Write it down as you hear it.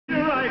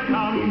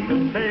soon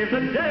can save the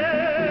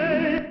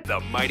day.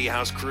 The Mighty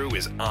House crew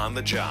is on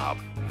the job.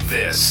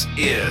 This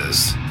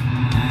is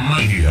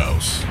Mighty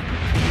House.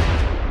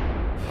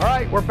 All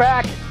right, we're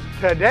back.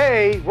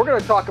 Today, we're going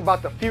to talk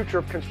about the future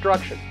of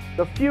construction,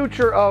 the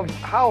future of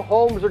how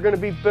homes are going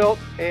to be built,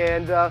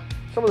 and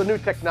some of the new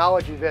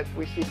technology that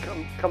we see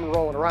coming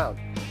rolling around.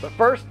 But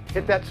first,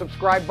 hit that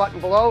subscribe button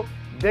below,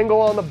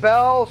 dingle on the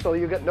bell so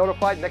you get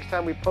notified next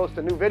time we post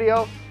a new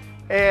video.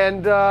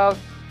 And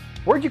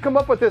where'd you come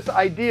up with this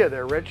idea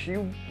there, Rich?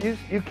 You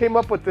came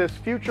up with this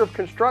future of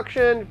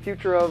construction,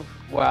 future of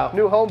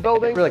new home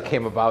building? It really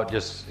came about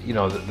just,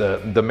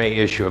 the May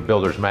issue of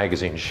Builders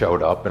Magazine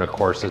showed up, and of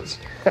course it's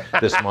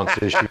this month's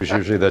issue is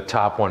usually the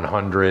top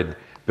 100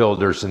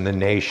 builders in the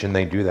nation.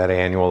 They do that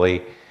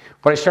annually.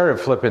 But I started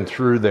flipping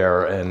through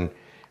there, and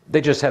they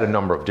just had a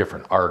number of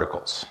different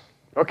articles.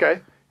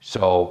 Okay.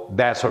 So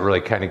that's what really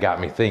kind of got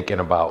me thinking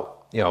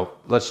about,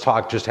 let's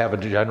have a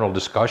general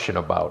discussion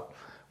about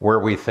where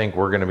we think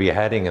we're going to be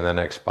heading in the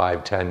next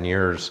 5, 10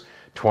 years,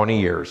 20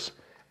 years.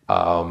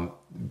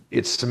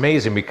 It's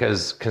amazing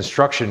because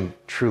construction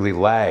truly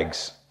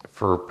lags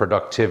for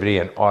productivity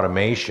and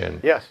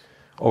automation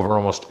over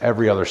almost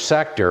every other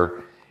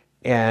sector.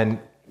 And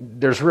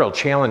there's real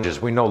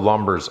challenges. We know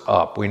lumber's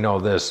up. We know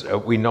this.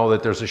 We know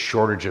that there's a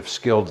shortage of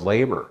skilled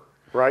labor.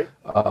 Right.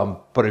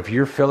 But if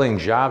you're filling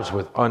jobs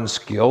with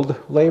unskilled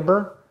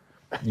labor,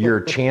 your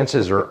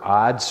chances or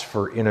odds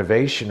for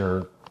innovation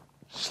are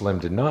slim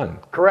to none.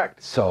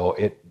 Correct. So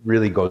it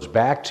really goes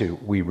back to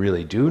we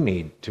really do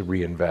need to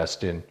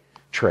reinvest in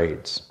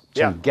trades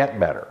to get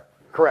better.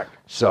 Correct.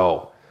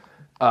 So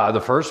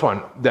the first one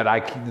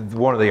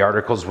one of the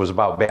articles was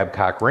about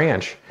Babcock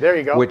Ranch. There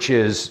you go. Which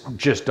is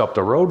just up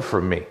the road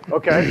from me.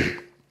 Okay.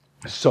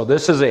 So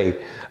this is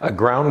a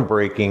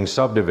groundbreaking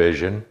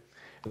subdivision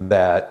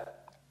that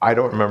I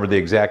don't remember the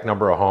exact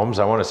number of homes.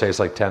 I want to say it's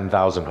like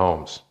 10,000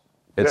 homes.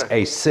 It's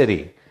a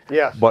city.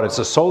 Yes. But it's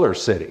a solar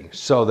city.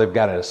 So they've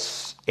got a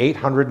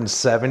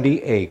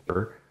 870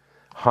 acre,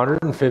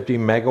 150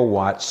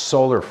 megawatt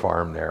solar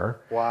farm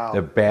there. Wow.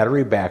 The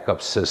battery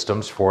backup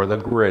systems for the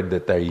grid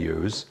that they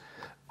use.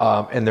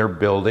 And they're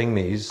building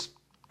these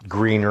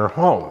greener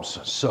homes.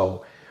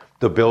 So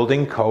the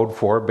building code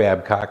for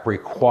Babcock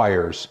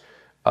requires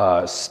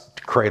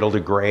cradle to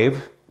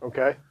grave.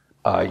 Okay.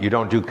 You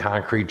don't do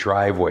concrete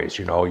driveways,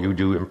 you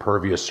do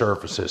impervious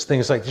surfaces,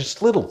 things like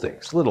just little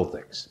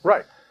things.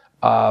 Right.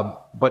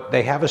 But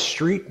they have a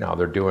street now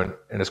they're doing,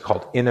 and it's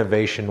called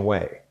Innovation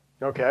Way.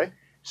 Okay.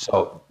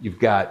 So you've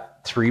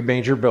got 3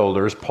 major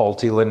builders,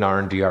 Pulte, Lennar,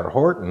 and D.R.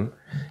 Horton.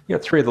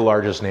 3 of the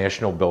largest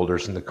national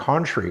builders in the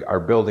country are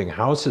building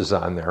houses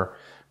on there.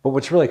 But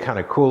what's really kind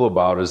of cool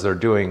about it is they're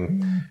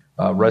doing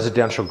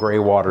residential gray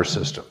water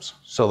systems.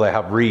 So they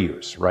have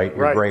reuse, right?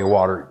 Your gray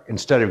water,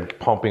 instead of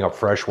pumping up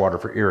fresh water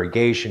for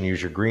irrigation,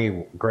 use your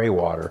gray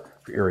water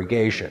for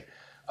irrigation.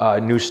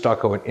 New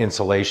stucco and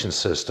insulation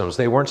systems.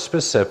 They weren't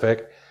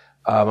specific.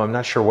 I'm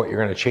not sure what you're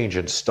going to change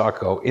in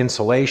stucco.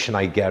 Insulation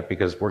I get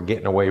because we're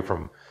getting away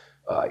from,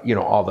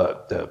 all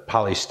the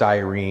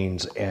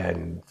polystyrenes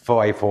and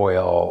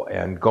foil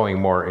and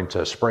going more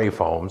into spray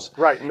foams.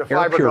 Right, and the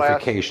air fiberglass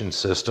purification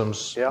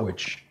systems,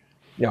 which,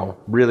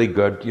 really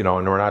good, and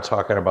we're not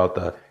talking about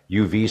the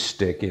UV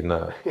stick in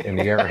the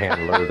air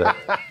handler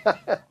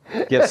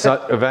that gets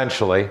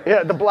eventually.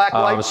 Yeah, the black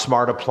light.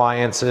 Smart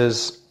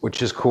appliances,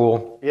 which is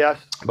cool. Yes.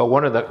 But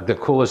one of the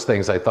coolest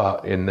things I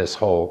thought in this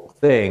whole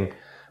thing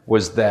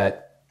was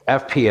that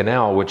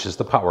FP&L, which is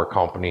the power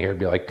company here, it'd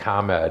be like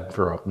ComEd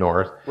for up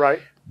north. Right.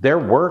 They're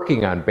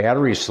working on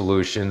battery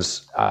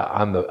solutions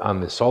on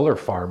the solar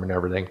farm and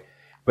everything.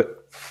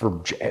 But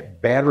for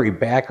battery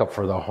backup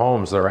for the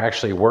homes, they're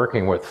actually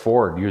working with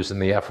Ford using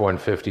the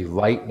F-150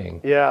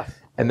 Lightning. Yeah.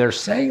 And they're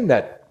saying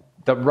that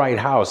the right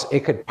house,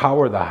 it could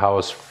power the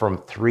house from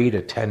 3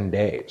 to 10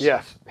 days.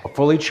 Yes. A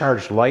fully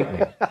charged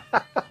Lightning.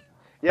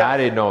 Yeah. I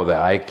didn't know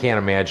that. I can't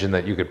imagine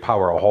that you could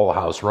power a whole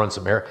house, run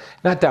some air.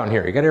 Not down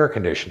here. You got air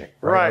conditioning,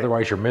 right?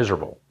 Otherwise, you're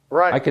miserable.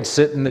 Right. I could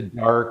sit in the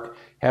dark,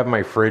 have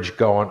my fridge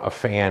going, a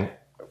fan,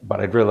 but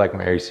I'd really like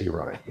my AC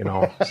running,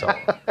 So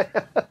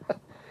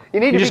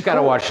you just got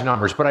to watch the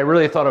numbers. But I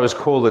really thought it was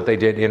cool that they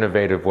did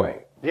Innovative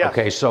Way. Yes.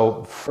 Okay,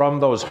 so from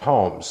those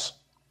homes,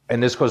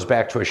 and this goes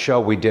back to a show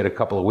we did a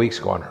couple of weeks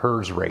ago on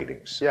HERS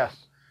ratings. Yes.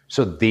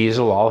 So these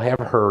will all have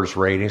HERS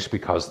ratings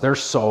because they're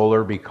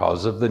solar,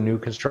 because of the new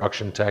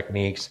construction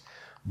techniques.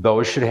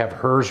 Those should have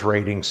HERS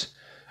ratings.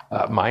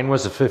 Mine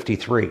was a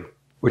 53,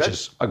 which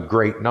is a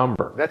great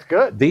number. That's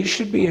good. These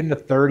should be in the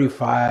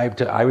 35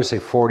 to, I would say,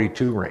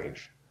 42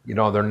 range.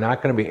 They're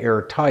not going to be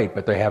airtight,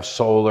 but they have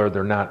solar.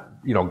 They're not,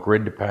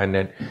 grid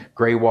dependent,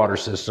 gray water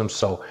systems.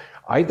 So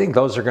I think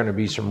those are going to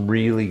be some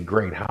really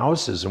great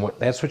houses. And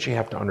that's what you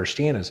have to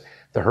understand is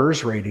the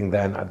HERS rating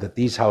then that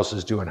these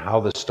houses do and how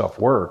this stuff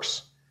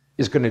works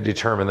is going to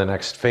determine the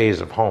next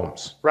phase of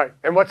homes. Right.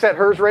 And what's that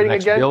HERS rating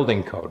next again?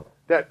 Building code.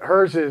 That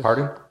HERS is.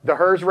 Pardon? The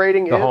HERS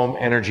rating is. The home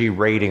energy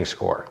rating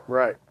score.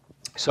 Right.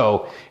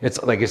 So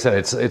it's like I said,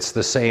 it's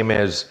the same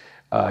as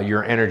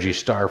your Energy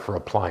Star for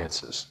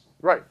appliances.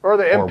 Right. Or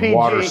the MPG.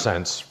 Or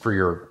WaterSense for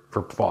your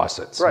for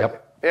faucets. Right.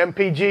 Yep.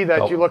 MPG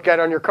that Oh. you look at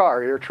on your car,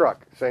 or your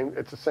truck.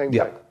 It's the same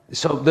Yeah. thing.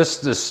 So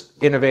this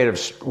innovative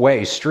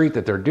street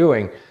that they're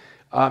doing,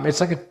 it's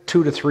like a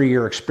 2 to 3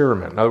 year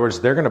experiment. In other words,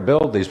 they're going to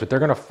build these, but they're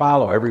going to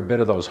follow every bit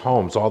of those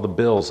homes, all the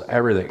bills,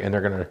 everything,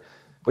 and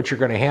what you're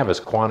going to have is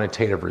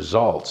quantitative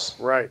results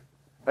Right.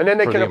 And then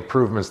they for the can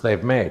improvements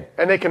they've made.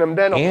 and they can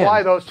then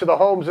apply those to the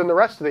homes in the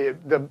rest of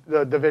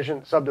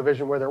the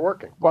subdivision where they're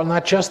working. Well,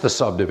 not just the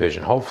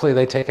subdivision. Hopefully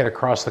they take it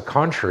across the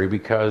country,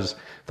 because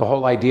the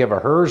whole idea of a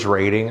HERS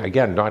rating,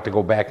 again, not to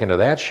go back into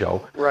that show,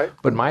 Right.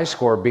 but my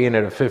score being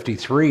at a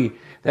 53,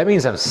 that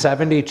means I'm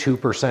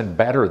 72%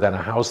 better than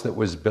a house that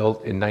was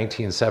built in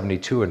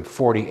 1972 and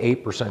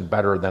 48%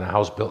 better than a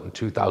house built in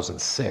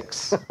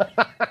 2006.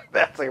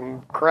 That's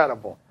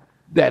incredible.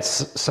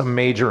 That's some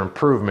major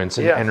improvements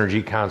in Yes.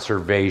 energy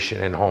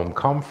conservation and home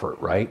comfort,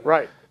 right?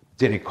 Right.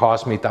 Did it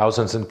cost me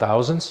thousands and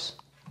thousands?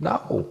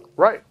 No.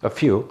 Right. A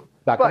few.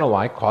 Not going to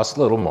lie, cost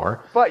a little more.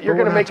 But you're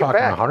gonna make it we're not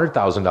back. talking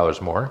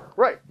 $100,000 more.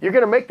 Right. You're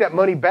going to make that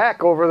money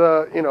back over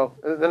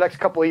the next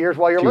couple of years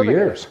while you're Few living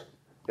years.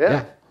 there.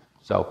 Yeah.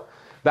 So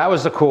that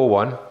was the cool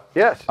one.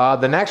 Yes.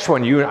 The next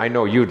one I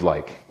know you'd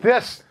like.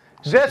 This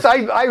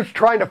I was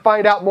trying to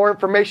find out more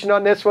information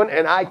on this one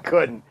and I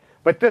couldn't.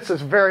 But this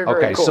is very, very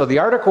Okay, cool. so the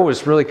article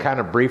was really kind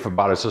of brief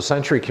about it. So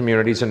Century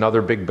Communities,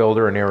 another big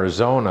builder in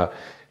Arizona,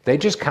 they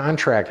just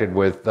contracted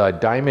with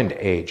Diamond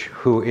Age,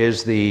 who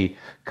is the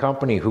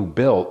company who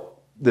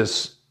built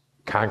this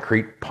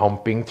concrete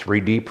pumping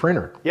 3D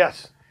printer,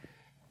 Yes.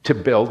 to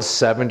build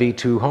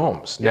 72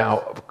 homes. Now,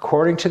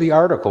 according to the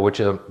article,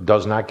 which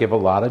does not give a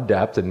lot of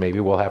depth, and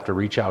maybe we'll have to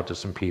reach out to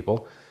some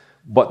people,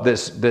 but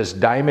this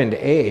Diamond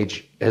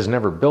Age has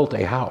never built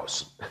a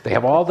house. They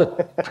have all the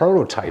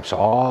prototypes,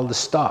 all the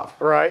stuff.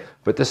 Right.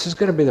 But this is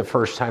going to be the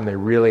first time they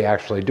really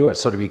actually do it.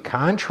 So to be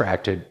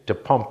contracted to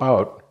pump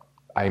out,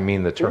 I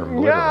mean the term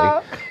literally,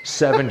 Yeah.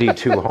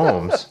 72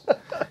 homes,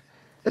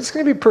 it's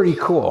going to be pretty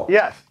cool.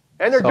 Yes.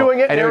 And they're doing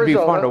it in and it would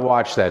Arizona. be fun to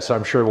watch that. So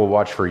I'm sure we'll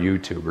watch for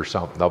YouTube or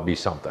something. There'll be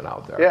something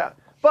out there. Yeah.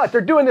 But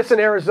they're doing this in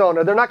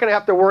Arizona. They're not going to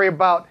have to worry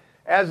about,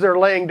 as they're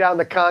laying down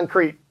the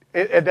concrete,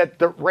 that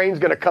the rain's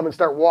going to come and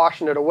start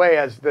washing it away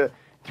as the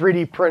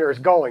 3D printer is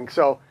going.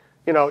 So,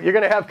 you're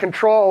going to have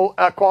control,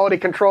 quality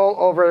control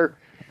over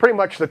pretty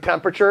much the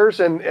temperatures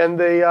and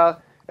the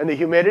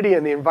humidity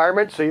and the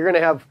environment. So you're going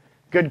to have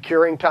good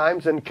curing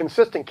times and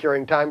consistent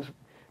curing times.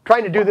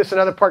 Trying to do this in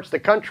other parts of the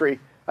country,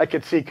 I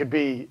could see could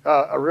be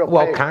a real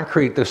Well, pain.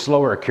 concrete, the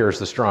slower it cures,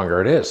 the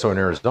stronger it is. So in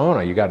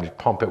Arizona, you got to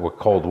pump it with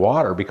cold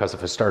water, because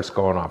if it starts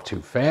going off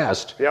too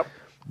fast, Yep.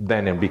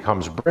 then it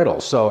becomes brittle.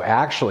 So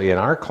actually, in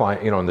our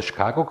climate, in the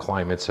Chicago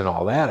climates and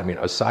all that, I mean,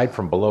 aside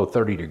from below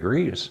 30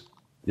 degrees,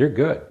 you're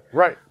good.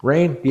 Right.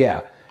 Rain,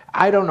 yeah.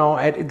 I don't know.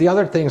 The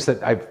other things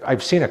that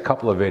I've seen a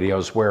couple of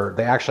videos where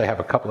they actually have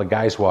a couple of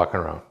guys walking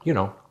around,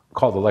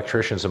 called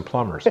electricians and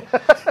plumbers.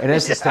 And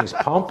as this thing's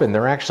pumping,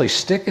 they're actually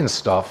sticking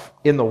stuff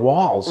in the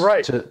walls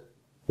Right. to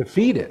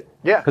feed it.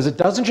 Yeah. Because it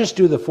doesn't just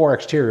do the 4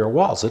 exterior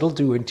walls, it'll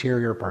do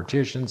interior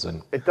partitions.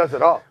 And It does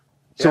it all.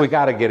 so we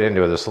got to get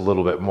into this a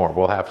little bit more.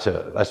 We'll have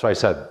to, that's why I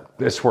said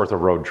it's worth a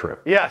road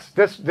trip. Yes,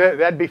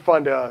 that'd be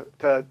fun to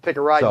take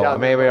a ride So down.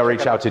 maybe there. I'll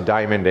reach out to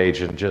Diamond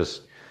Age and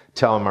just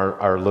tell them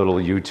our little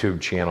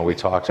YouTube channel. We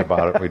talked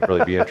about it. We'd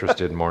really be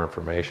interested in more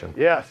information.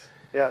 Yes,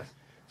 yes.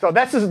 So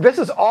this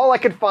is all I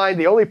could find.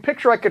 The only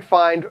picture I could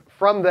find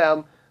from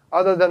them,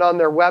 other than on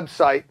their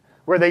website,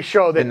 where they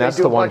show that And that's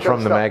they do the a one bunch of from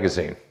the stuff.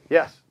 magazine.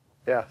 Yes,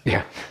 yes.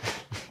 Yeah.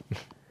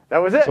 That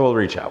was it. So we'll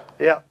reach out.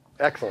 Yeah,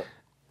 excellent.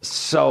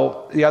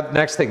 So the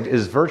next thing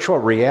is virtual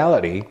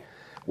reality,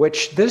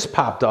 which this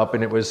popped up,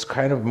 and it was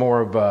kind of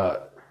more of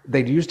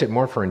they'd used it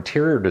more for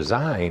interior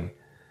design.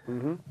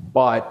 Mm-hmm.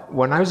 But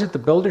when I was at the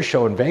Builder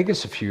Show in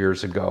Vegas a few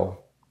years ago,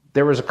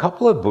 there was a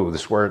couple of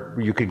booths where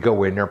you could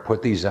go in there,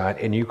 put these on,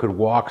 and you could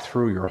walk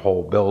through your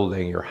whole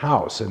building, your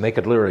house, and they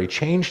could literally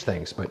change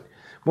things. But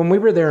when we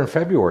were there in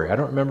February, I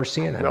don't remember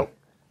seeing any. Nope.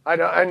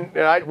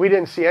 We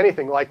didn't see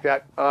anything like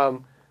that.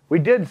 We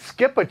did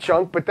skip a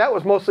chunk, but that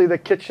was mostly the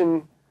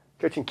kitchen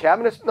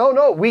cabinets. No.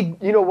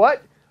 You know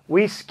what?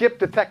 We skipped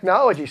the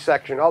technology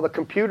section, all the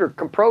computer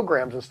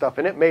programs and stuff,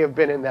 and it may have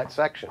been in that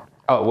section.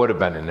 Oh, it would have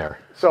been in there.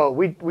 So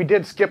we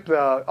did skip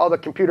all the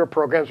computer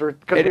programs because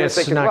we were It's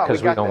thinking, not well,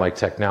 because we got don't that. like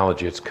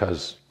technology. It's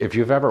because if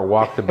you've ever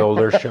walked the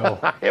Builder Show,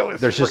 It was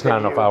there's just not freaking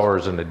enough huge.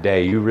 hours in a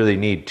day. You really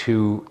need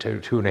two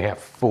and a half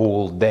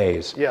full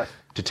days Yes.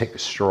 to take a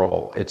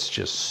stroll. It's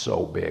just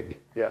so big.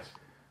 Yes.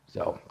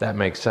 So that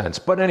makes sense.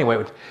 But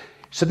anyway,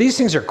 so these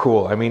things are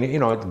cool. I mean,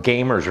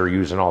 gamers are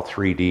using all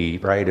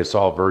 3D, right? It's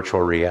all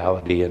virtual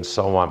reality and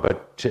so on.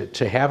 But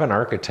to have an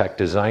architect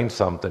design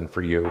something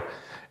for you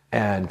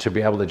and to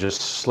be able to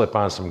just slip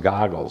on some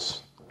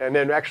goggles And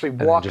then actually and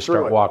then walk just through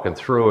start it. walking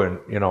through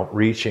and,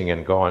 reaching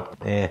and going,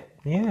 yeah,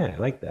 I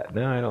like that.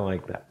 No, I don't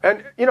like that.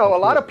 And a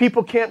lot of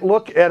people can't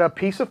look at a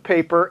piece of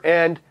paper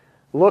and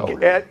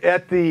look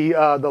at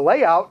the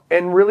layout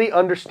and really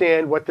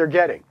understand what they're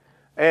getting.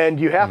 And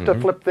you have to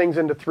flip things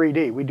into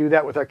 3D. We do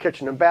that with our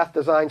kitchen and bath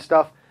design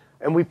stuff,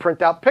 and we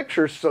print out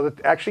pictures so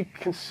that actually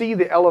can see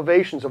the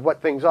elevations of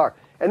what things are.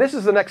 And this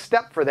is the next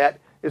step for that,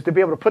 is to be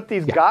able to put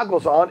these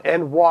goggles on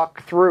and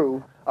walk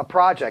through a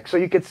project. So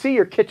you could see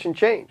your kitchen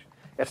change.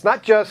 It's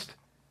not just,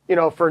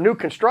 for new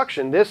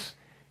construction. This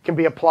can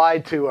be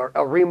applied to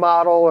a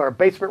remodel or a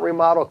basement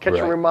remodel,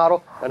 kitchen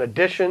remodel, an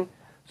addition.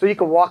 So you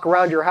can walk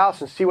around your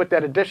house and see what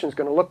that addition is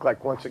going to look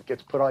like once it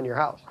gets put on your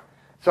house.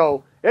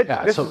 So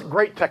this is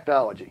great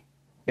technology.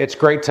 It's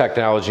great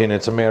technology, and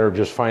it's a matter of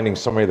just finding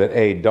somebody that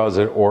A, does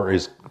it or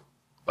is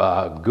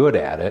good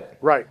at it.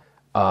 Right.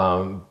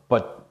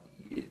 But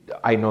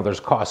I know there's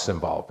costs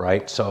involved,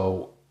 right?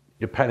 So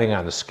depending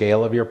on the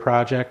scale of your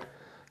project,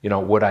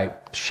 would I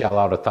shell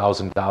out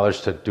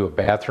 $1,000 to do a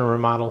bathroom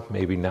remodel?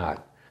 Maybe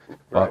not.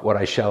 But would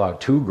I shell out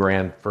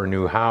 $2,000 for a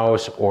new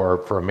house or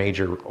for a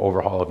major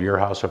overhaul of your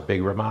house, a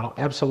big remodel?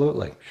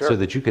 Absolutely. Sure. So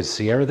that you could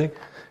see everything.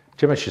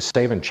 Too much just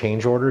saving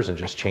change orders and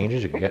just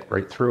changes. You can get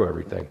right through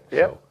everything.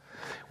 Yep. So,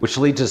 which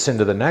leads us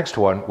into the next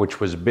one, which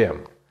was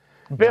BIM.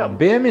 BIM.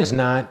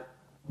 Now,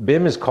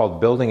 BIM is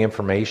called Building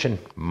Information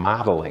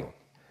Modeling.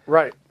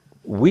 Right.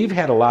 We've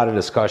had a lot of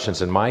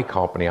discussions in my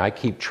company. I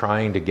keep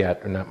trying to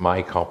get, not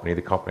my company,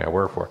 the company I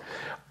work for,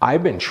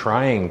 I've been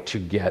trying to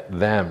get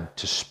them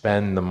to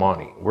spend the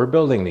money. We're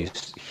building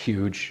these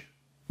huge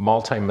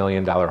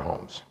multi-million-dollar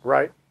homes.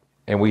 Right.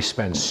 And we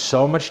spend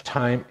so much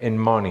time and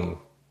money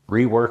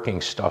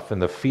reworking stuff in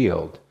the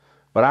field,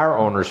 but our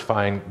owners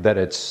find that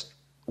it's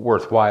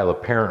worthwhile,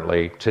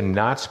 apparently, to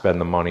not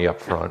spend the money up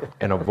front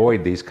and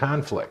avoid these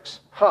conflicts.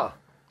 Huh.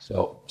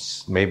 So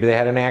maybe they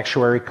had an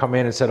actuary come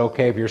in and said,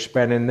 okay, if you're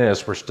spending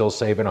this, we're still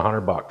saving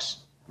 $100.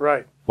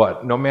 Right.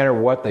 But no matter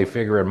what they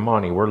figure in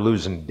money, we're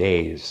losing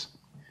days.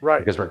 Right.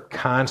 Because we're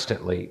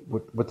constantly,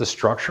 with the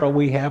structural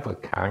we have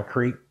with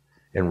concrete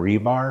and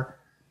rebar,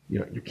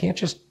 you can't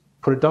just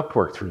put a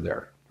ductwork through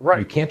there. Right.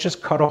 You can't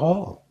just cut a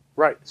hole.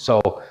 Right.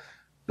 So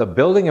the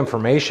building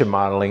information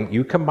modeling,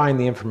 you combine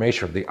the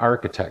information of the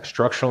architect,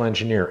 structural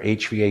engineer,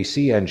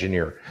 HVAC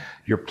engineer,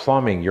 your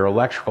plumbing, your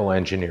electrical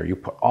engineer, you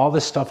put all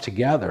this stuff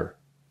together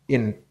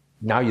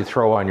now you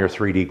throw on your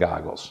 3D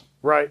goggles.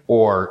 Right.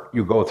 Or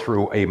you go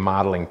through a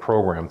modeling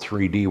program,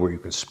 3D, where you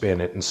can spin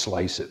it and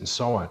slice it and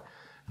so on.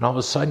 And all of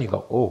a sudden you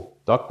go, oh,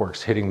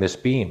 ductwork's hitting this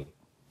beam.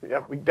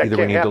 Yep, Either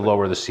we need to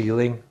lower the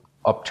ceiling,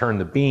 upturn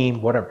the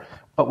beam, whatever.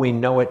 But we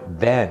know it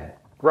then.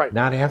 Right.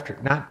 Not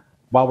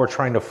while we're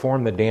trying to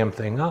form the damn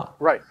thing up.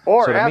 Right.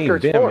 Or So to after me,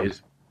 it's BIM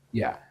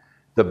formed.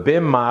 the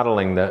BIM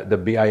modeling, the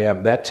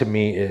BIM, that to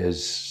me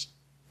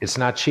it's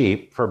not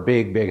cheap. For a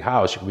big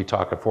house, you could be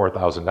talking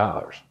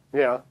 $4,000.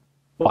 Yeah.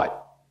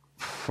 But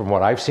from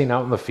what I've seen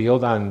out in the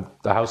field on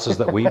the houses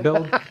that we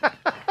build,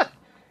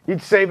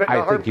 You'd save it in a I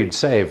think heartbeat.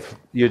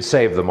 you'd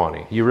save the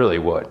money. You really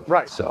would.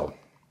 Right. So,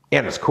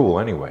 and it's cool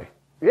anyway.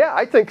 Yeah,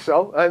 I think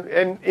so.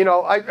 And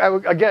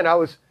I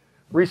was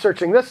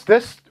researching this.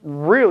 This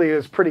really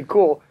is pretty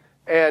cool.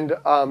 And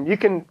you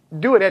can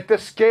do it at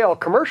this scale,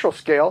 commercial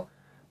scale,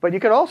 but you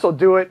can also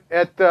do it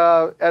at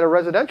a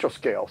residential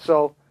scale.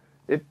 So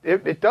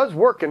it does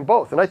work in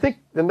both. And I think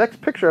the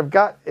next picture I've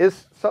got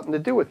is something to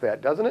do with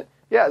that, doesn't it?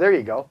 Yeah, there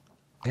you go.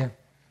 Yeah,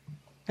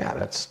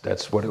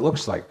 that's what it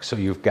looks like. So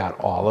you've got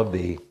all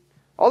the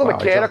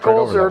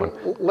mechanicals are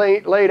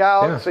laid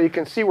out, Yeah. so you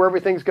can see where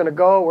everything's going to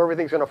go, where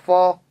everything's going to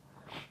fall.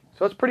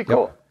 So it's pretty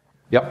cool.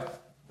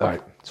 Yep. All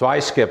right. So I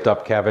skipped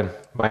up, Kevin.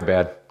 My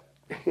bad.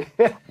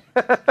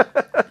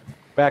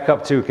 Back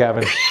up too,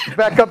 Kevin.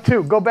 Back up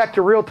too. Go back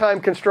to real-time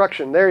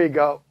construction. There you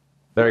go.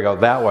 There you go.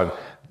 That one.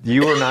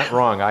 You were not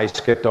wrong. I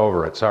skipped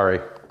over it. Sorry.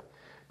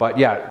 But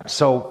yeah,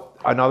 so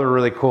another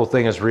really cool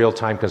thing is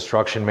real-time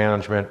construction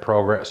management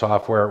program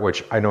software,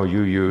 which I know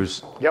you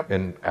use. Yep.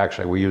 And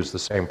actually, we use the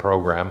same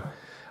program.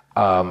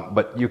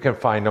 But you can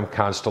find them.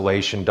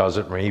 Constellation does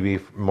it maybe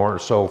more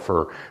so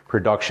for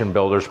production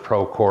builders.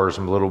 Procore is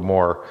a little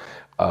more.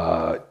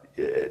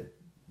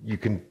 You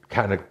can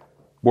kind of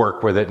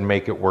work with it and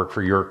make it work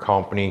for your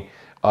company.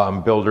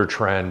 Builder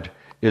Trend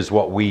is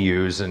what we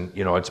use, and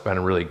it's been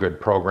a really good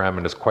program,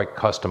 and it's quite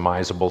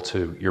customizable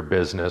to your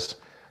business.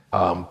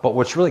 But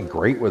what's really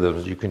great with it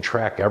is you can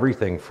track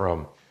everything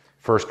from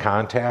first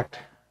contact,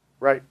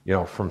 Right.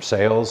 From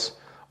sales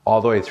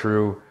all the way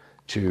through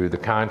to the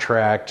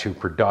contract, to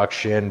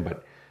production,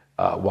 but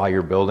while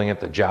you're building it,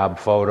 the job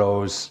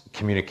photos,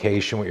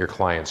 communication with your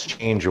clients,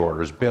 change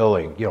orders,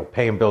 billing,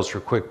 paying bills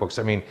for QuickBooks.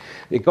 I mean,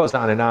 it goes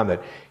on and on.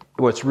 That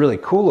what's really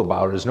cool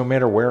about it is no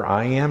matter where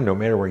I am, no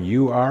matter where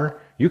you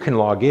are, you can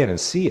log in and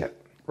see it.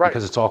 Right.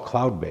 Because it's all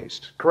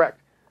cloud-based. Correct.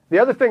 The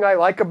other thing I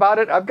like about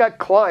it, I've got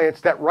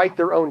clients that write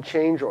their own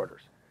change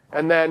orders.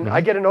 And then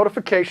I get a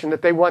notification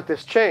that they want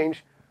this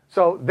change.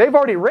 So they've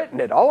already written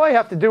it. All I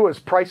have to do is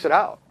price it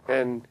out.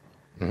 And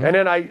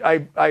then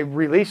I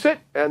release it,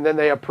 and then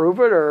they approve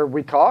it, or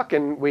we talk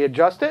and we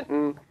adjust it,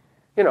 and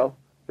then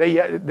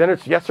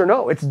it's yes or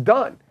no. It's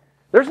done.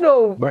 There's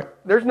no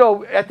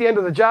at the end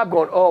of the job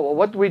going, oh, well,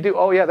 what do we do?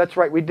 Oh yeah, that's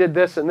right, we did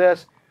this and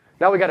this.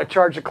 Now we got to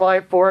charge the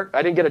client for it.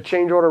 I didn't get a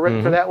change order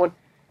written for that one.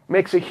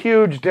 Makes a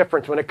huge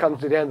difference when it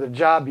comes to the end of the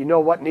job. You know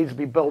what needs to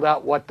be built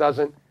out, what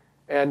doesn't,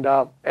 and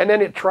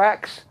then it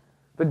tracks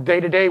the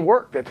day-to-day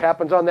work that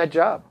happens on that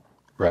job.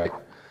 Right.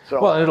 So,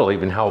 Well, it'll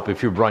even help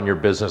if you run your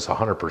business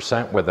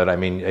 100% with it. I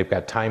mean, they've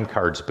got time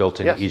cards built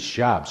into Yes. each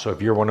job. So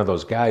if you're one of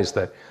those guys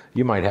that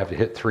you might have to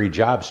hit 3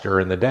 jobs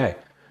during the day,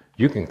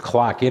 you can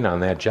clock in on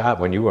that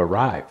job when you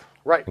arrive.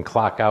 Right. And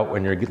clock out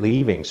when you're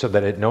leaving so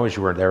that it knows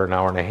you were there an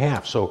hour and a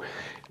half. So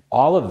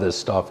all of this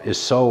stuff is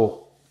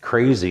so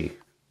crazy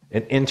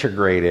and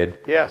integrated.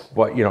 Yes.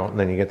 What, you know, and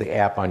then you get the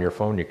app on your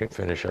phone, you can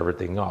finish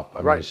everything up. I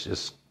mean, Right. it's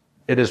just,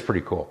 it is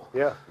pretty cool.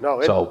 yeah, no,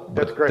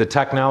 that's The great.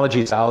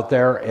 technology's out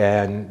there,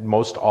 and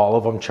most all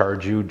of them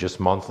charge you just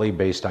monthly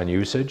based on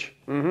usage.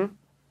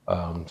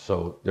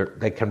 So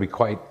they can be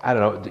quite, I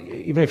don't know,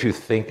 even if you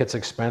think it's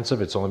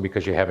expensive, it's only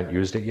because you haven't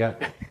used it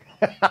yet.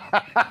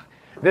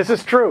 This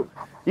is true.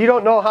 You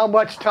don't know how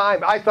much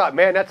time. I thought,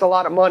 man, that's a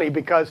lot of money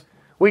because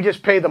we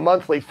just pay the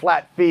monthly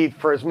flat fee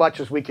for as much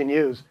as we can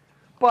use.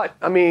 But,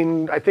 I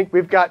mean, I think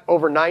we've got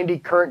over 90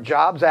 current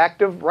jobs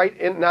active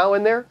right now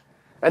in there.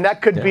 And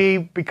that could be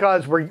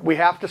because we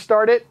have to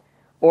start it,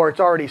 or it's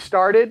already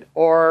started,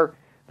 or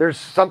there's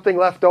something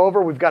left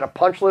over. We've got a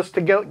punch list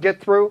to get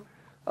through,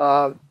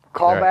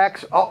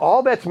 callbacks.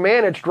 All that's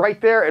managed right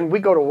there, and we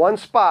go to one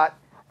spot,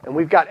 and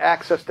we've got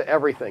access to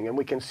everything, and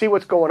we can see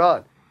what's going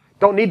on.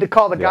 Don't need to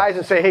call the guys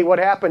and say, hey, what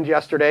happened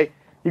yesterday?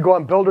 You go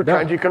on Builder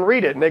Trends, you can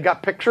read it, and they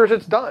got pictures,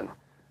 it's done,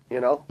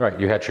 you know? Right,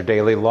 you had your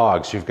daily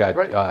logs. You've got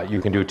Right.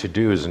 you can do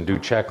to-dos and do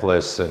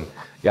checklists, and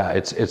yeah,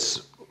 it's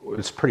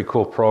a pretty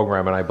cool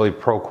program, and I believe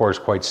Procore is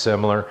quite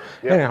similar.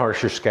 Yeah. And of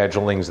course, your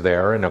scheduling's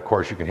there, and of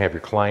course, you can have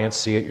your clients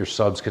see it. Your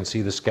subs can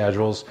see the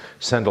schedules,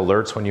 send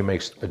alerts when you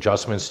make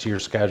adjustments to your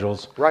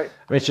schedules. Right.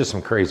 I mean, it's just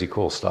some crazy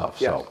cool stuff.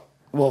 Yes. So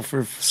Well,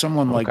 for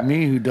someone like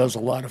me who does a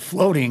lot of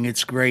floating,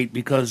 it's great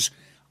because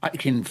I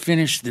can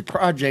finish the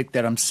project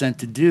that I'm sent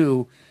to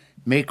do,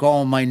 make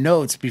all my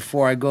notes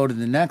before I go to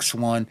the next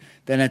one.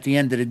 Then at the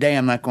end of the day,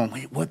 I'm not going,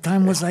 wait, what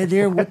time was I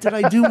there? What did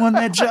I do on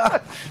that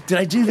job? Did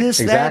I do this,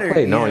 that?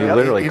 exactly. No, you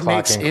literally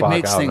clock in, it clock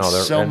makes out. things No,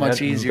 so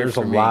much easier There's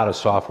for a me. lot of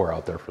software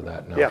out there for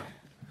that now. Yeah,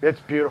 it's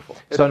beautiful.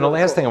 It's So, and the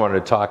really last cool. thing I wanted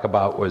to talk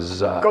about was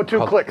Go 2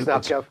 called- clicks now,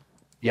 it's- Kev.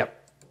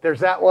 Yep.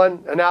 There's that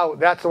one, and now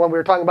that's the one we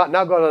were talking about.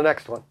 Now go to the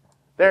next one.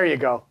 There you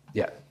go.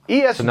 Yeah.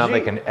 ESG. So now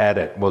they can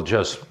edit. We'll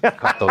just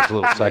cut those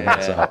little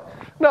segments out.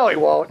 No, he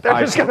won't. They're All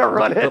right, just so going to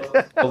run it.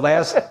 The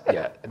last,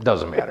 yeah, it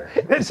doesn't matter.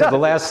 So the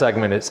last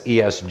segment is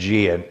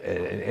ESG,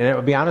 and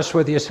to be honest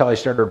with you, until I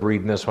started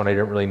reading this one, I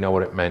didn't really know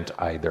what it meant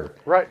either.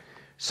 Right.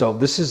 So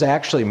this is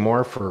actually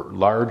more for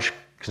large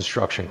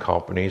construction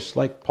companies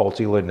like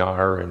Pulte,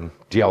 Lennar, and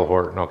D.L.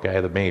 Horton,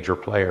 okay, the major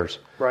players.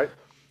 Right.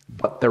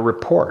 But their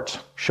reports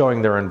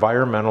showing their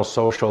environmental,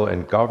 social,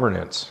 and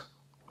governance,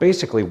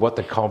 basically what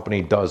the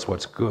company does,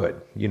 what's good.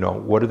 You know,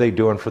 what are they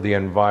doing for the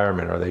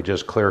environment? Are they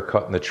just clear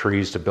cutting the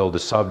trees to build a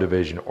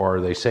subdivision, or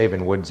are they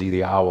saving Woodsy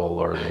the owl,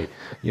 or are they,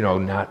 you know,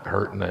 not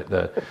hurting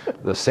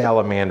the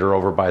salamander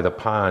over by the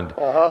pond?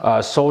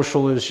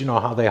 Social is, you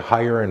know, how they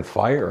hire and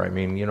fire. I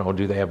mean, you know,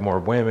 do they have more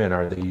women?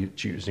 Are they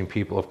choosing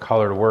people of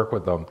color to work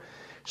with them?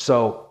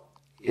 So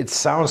it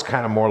sounds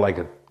kind of more like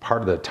a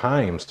part of the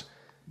times,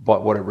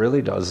 but what it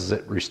really does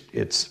is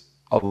it's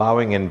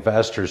allowing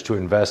investors to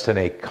invest in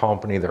a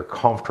company they're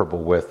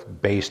comfortable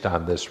with based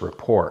on this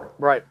report.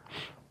 Right.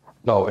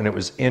 So, and it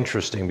was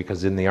interesting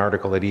because in the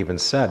article it even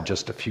said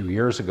just a few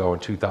years ago in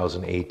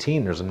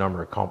 2018, there's a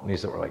number of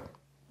companies that were like,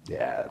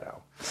 yeah,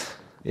 no.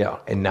 Yeah,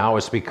 and now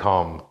it's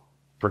become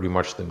pretty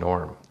much the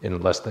norm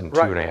in less than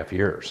Right. 2.5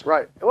 years.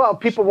 Right. Well,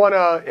 people want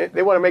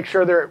to make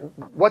sure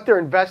what they're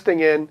investing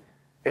in,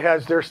 it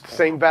has their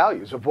same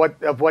values of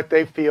what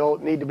they feel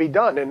need to be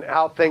done and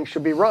how things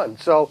should be run.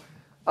 So,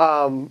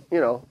 you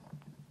know,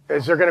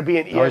 is there going to be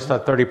an I always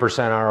thought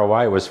 30%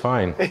 ROI was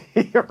fine.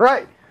 You're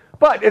right.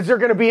 But is there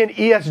going to be an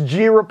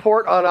ESG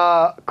report on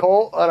a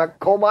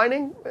coal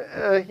mining?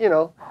 You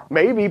know,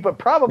 maybe, but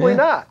probably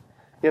not.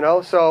 You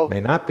know, so May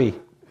not be.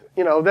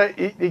 you know that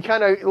you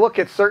kind of look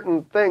at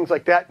certain things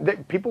like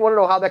that. People want to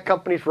know how that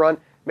company's run,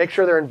 make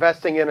sure they're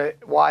investing in it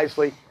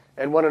wisely,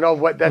 and want to know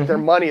that their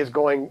money is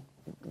going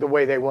the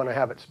way they want to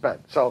have it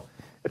spent. So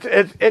it's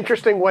an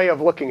interesting way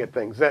of looking at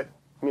things that,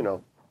 you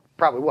know,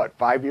 probably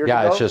 5 years ago?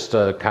 Yeah, it's just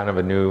a kind of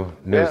a new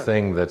Yeah.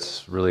 thing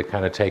that's really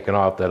kind of taken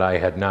off that I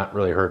had not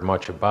really heard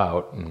much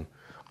about. And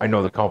I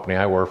know the company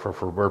I work for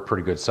we're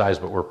pretty good size,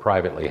 but we're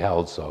privately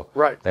held, so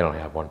Right. they don't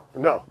have one.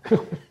 No,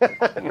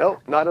 no,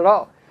 not at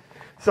all.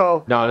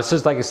 So No, this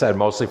is, like I said,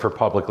 mostly for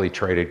publicly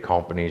traded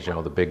companies, you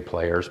know, the big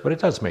players, but it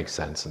does make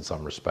sense in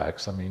some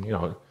respects. I mean, you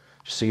know,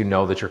 just so you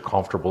know that you're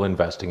comfortable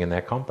investing in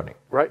that company.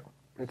 right,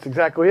 that's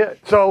exactly it.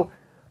 So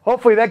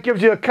hopefully that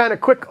gives you a kind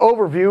of quick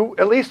overview,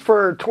 at least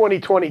for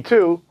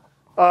 2022,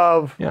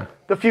 of Yeah.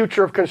 the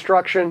future of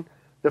construction,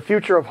 the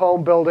future of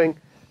home building,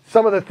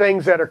 some of the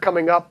things that are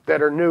coming up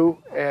that are new.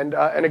 And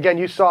again,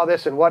 you saw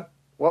this in what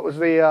was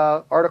the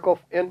article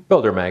in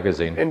Builder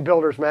Magazine.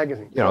 Builders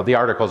Magazine? You know, the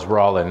articles were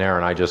all in there,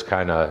 and I just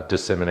kind of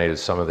disseminated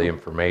some of the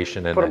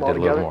information and Put then 'em all did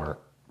a little together. more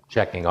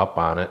checking up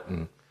on it.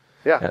 And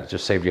Yeah. it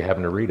just saved you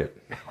having to read it.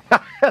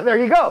 There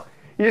you go.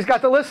 You just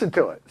got to listen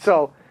to it.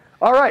 So,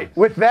 all right,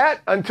 with that,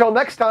 until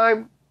next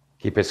time,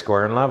 Keep it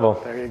square and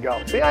level. there you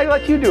go. See, I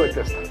let you do it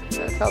this time.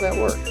 That's how that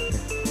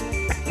works.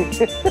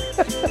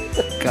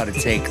 Got to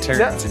take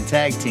turns and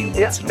tag team.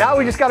 Yeah, now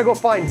we just got to go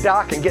find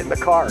Doc and get in the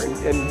car.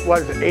 And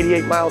what is it,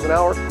 88 miles an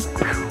hour?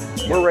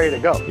 We're ready to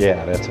go.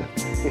 Yeah, that's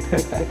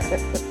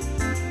it.